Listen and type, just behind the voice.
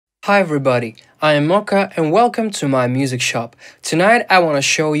Hi everybody, I am Mokka and welcome to my music shop. Tonight I want to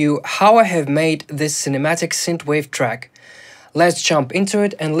show you how I have made this cinematic synthwave track. Let's jump into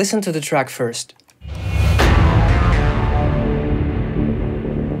it and listen to the track first.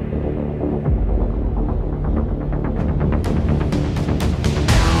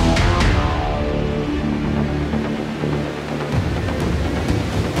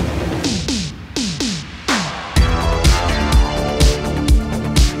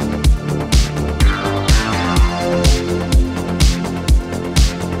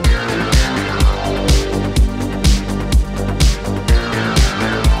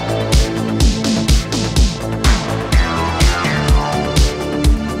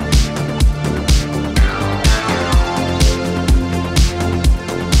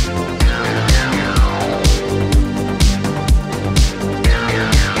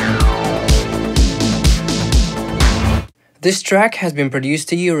 This track has been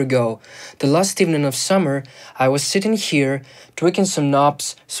produced a year ago. The last evening of summer, I was sitting here, tweaking some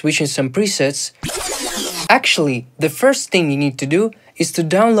knobs, switching some presets. Actually, the first thing you need to do is to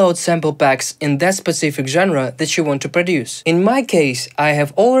download sample packs in that specific genre that you want to produce. In my case, I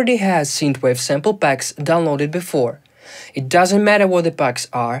have already had Synthwave sample packs downloaded before. It doesn't matter what the packs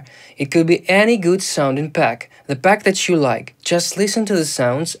are, it could be any good sounding pack, the pack that you like. Just listen to the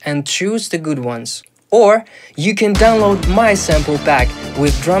sounds and choose the good ones. Or you can download my sample pack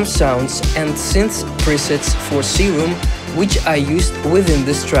with drum sounds and synth presets for C-Room, which I used within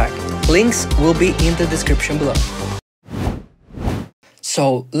this track. Links will be in the description below.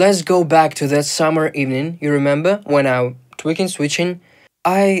 So let's go back to that summer evening. You remember when I'm tweaking, switching?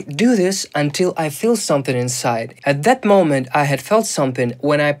 I do this until I feel something inside. At that moment I had felt something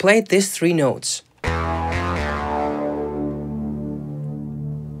when I played these three notes.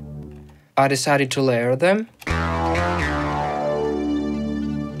 I decided to layer them.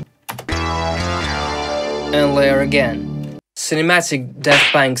 And layer again. Cinematic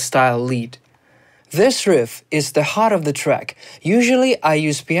Daft Punk style lead. This riff is the heart of the track. Usually I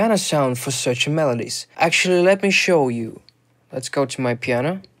use piano sound for such melodies. Actually, let me show you. Let's go to my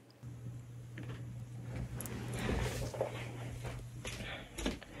piano.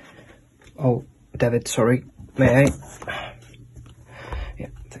 Oh, David, sorry. May I? Yeah,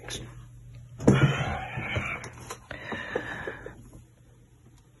 thanks.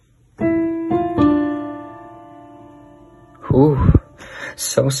 Ooh,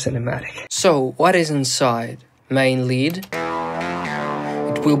 so cinematic. So, what is inside? Main lead.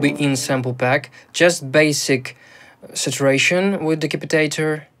 It will be in sample pack. Just basic saturation with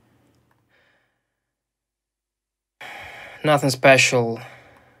decapitator. Nothing special.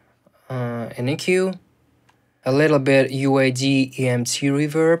 An EQ. A little bit UAD EMT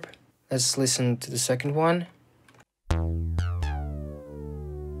reverb. Let's listen to the second one.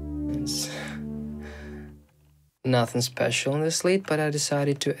 Nothing special in this lead, but I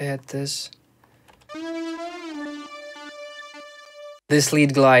decided to add this. This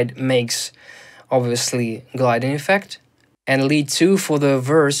lead glide makes, obviously, gliding effect. And lead 2 for the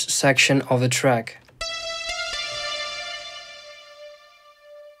verse section of the track.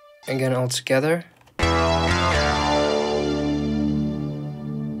 Again, all together.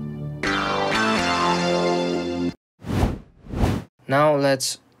 Now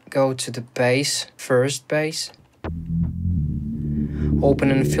let's go to the bass, first bass.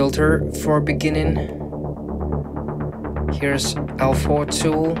 Open and filter for beginning. Here's L4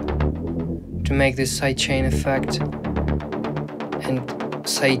 tool to make this sidechain effect. And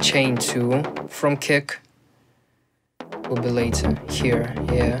sidechain 2 from kick will be later here,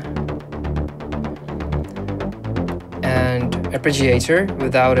 yeah. And arpeggiator,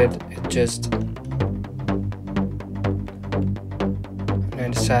 without it, it just... I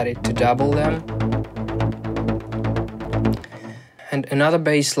decided to double them. And another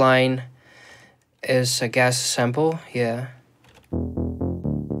bass line is a gas sample, yeah.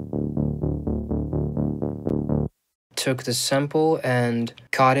 Took the sample and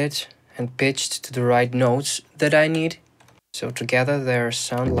cut it and pitched to the right notes that I need. So together they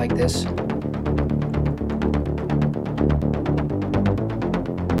sound like this.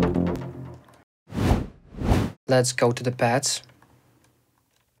 Let's go to the pads.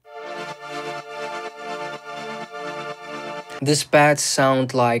 These pads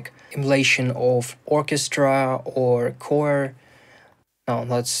sound like emulation of orchestra or choir. Now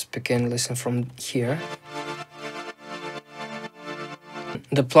let's begin listening from here.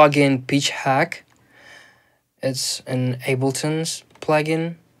 The plugin Pitch Hack, it's an Ableton's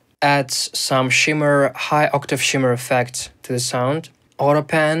plugin, adds some shimmer, high octave shimmer effect to the sound. Auto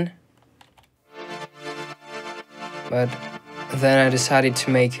pan, but Then I decided to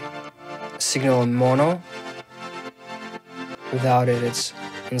make signal in mono. Without it, it's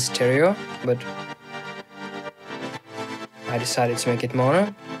in stereo, but I decided to make it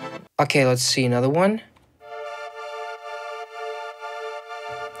mono. Okay, let's see another one.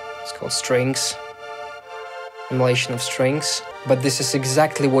 It's called strings. Emulation of strings. But this is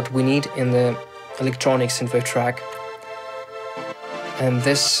exactly what we need in the electronic synthwave track. And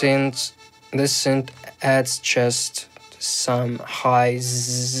this synth adds just some high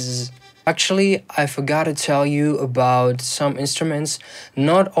zzz. Actually, I forgot to tell you about some instruments.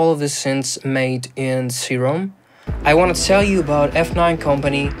 Not all of the synths made in Serum. I want to tell you about F9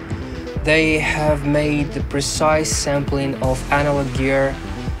 company. They have made the precise sampling of analog gear,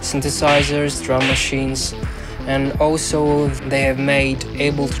 synthesizers, drum machines, and also they have made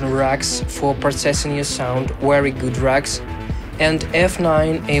Ableton racks for processing your sound, very good racks. And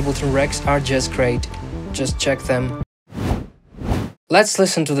F9 Ableton racks are just great. Just check them. Let's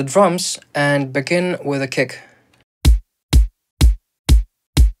listen to the drums and begin with a kick.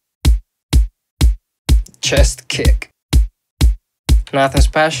 Just kick. Nothing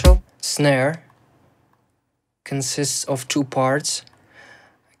special. Snare consists of two parts.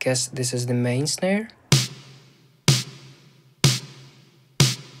 I guess this is the main snare.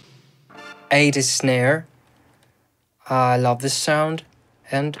 80s snare. I love this sound.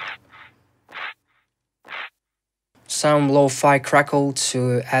 And some lo-fi crackle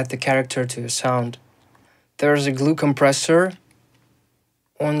to add the character to the sound. There's a glue compressor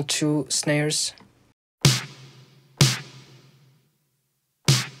on two snares.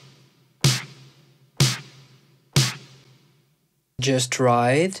 Just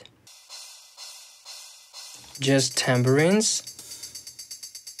right. Just tambourines.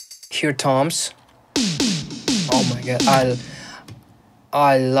 Here toms. Oh my god,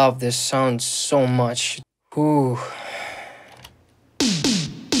 I love this sound so much. Ooh.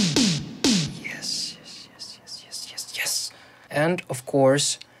 Yes. And of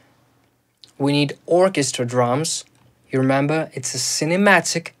course, we need orchestra drums. You remember, it's a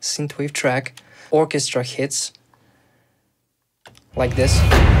cinematic synthwave track. Orchestra hits. Like this.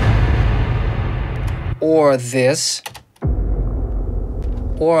 Or this.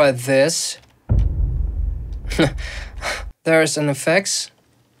 Or this. There's an effects.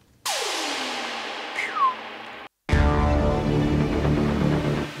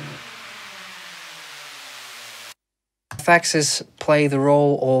 Effects play the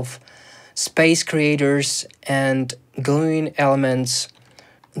role of space creators and gluing elements.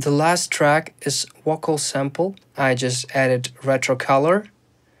 The last track is vocal sample. I just added retro color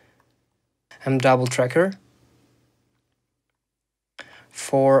and double tracker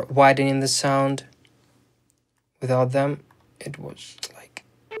for widening the sound. Without them, it was like...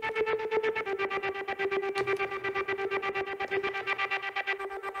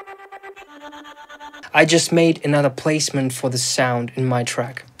 I just made another placement for the sound in my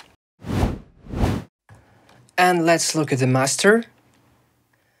track. And let's look at the master.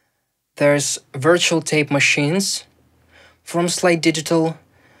 There's virtual tape machines from Slate Digital.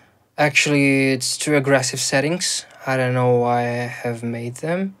 Actually, it's too aggressive settings. I don't know why I have made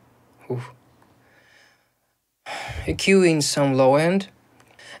them. Ooh. EQ in some low end.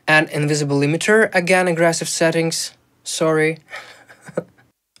 And invisible limiter, again aggressive settings. Sorry.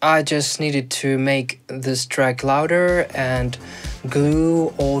 I just needed to make this track louder and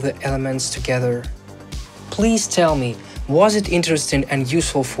glue all the elements together. Please tell me, was it interesting and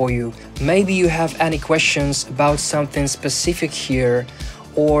useful for you? Maybe you have any questions about something specific here,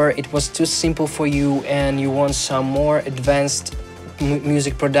 or it was too simple for you and you want some more advanced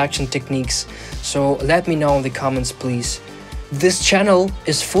music production techniques. So let me know in the comments, please. This channel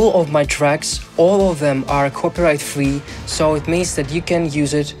is full of my tracks. All of them are copyright free, so it means that you can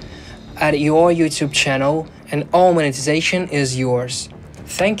use it at your YouTube channel and all monetization is yours.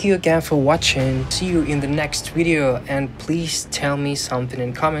 Thank you again for watching. See you in the next video, and please tell me something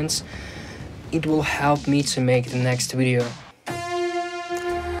in comments. It will help me to make the next video.